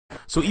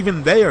so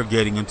even they are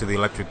getting into the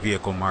electric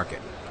vehicle market.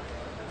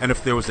 And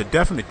if there was a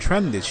definite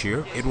trend this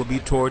year, it will be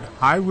toward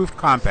high-roofed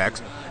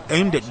compacts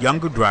aimed at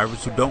younger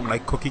drivers who don't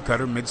like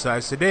cookie-cutter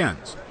mid-size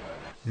sedans.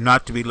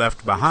 Not to be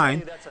left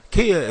behind,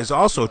 Kia is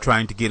also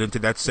trying to get into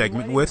that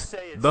segment with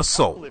the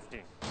Soul.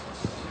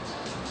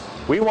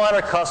 We want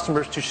our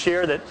customers to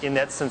share in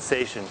that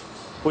sensation,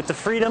 with the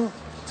freedom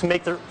to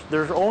make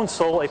their own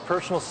Soul a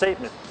personal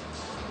statement.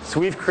 So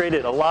we've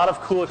created a lot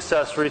of cool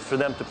accessories for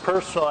them to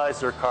personalize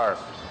their car,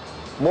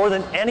 more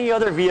than any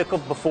other vehicle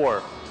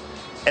before,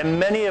 and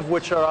many of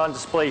which are on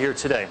display here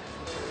today.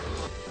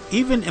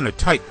 Even in a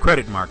tight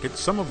credit market,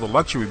 some of the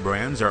luxury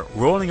brands are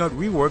rolling out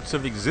reworks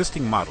of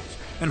existing models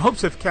in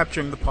hopes of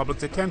capturing the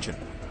public's attention,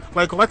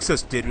 like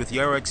Lexus did with the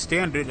RX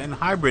Standard and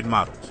hybrid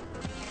models.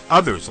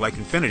 Others, like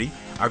Infiniti,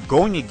 are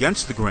going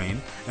against the grain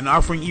and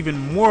offering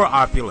even more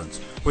opulence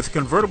with a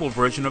convertible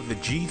version of the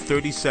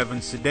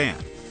G37 sedan.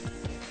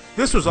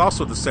 This was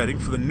also the setting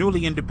for the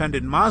newly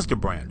independent Mazda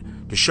brand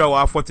to show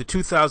off what the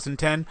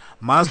 2010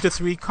 Mazda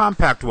 3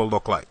 Compact will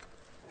look like.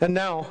 And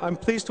now, I'm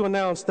pleased to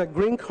announce that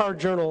Green Car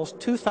Journal's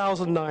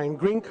 2009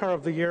 Green Car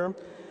of the Year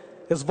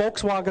is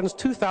Volkswagen's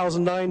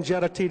 2009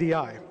 Jetta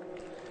TDI.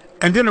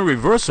 And in a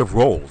reverse of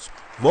roles,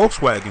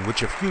 Volkswagen,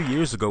 which a few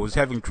years ago was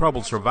having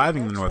trouble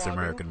surviving the North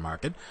American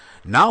market,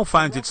 now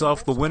finds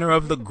itself the winner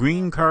of the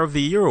Green Car of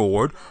the Year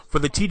award for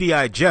the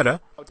TDI Jetta,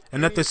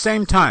 and at the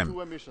same time,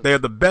 they are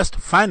the best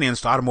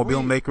financed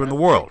automobile maker in the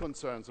world,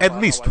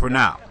 at least for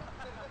now.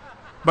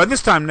 By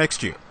this time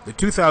next year, the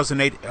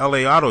 2008 LA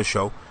Auto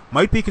Show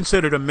might be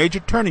considered a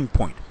major turning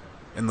point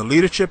in the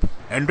leadership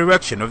and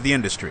direction of the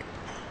industry.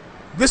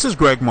 This is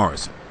Greg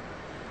Morrison.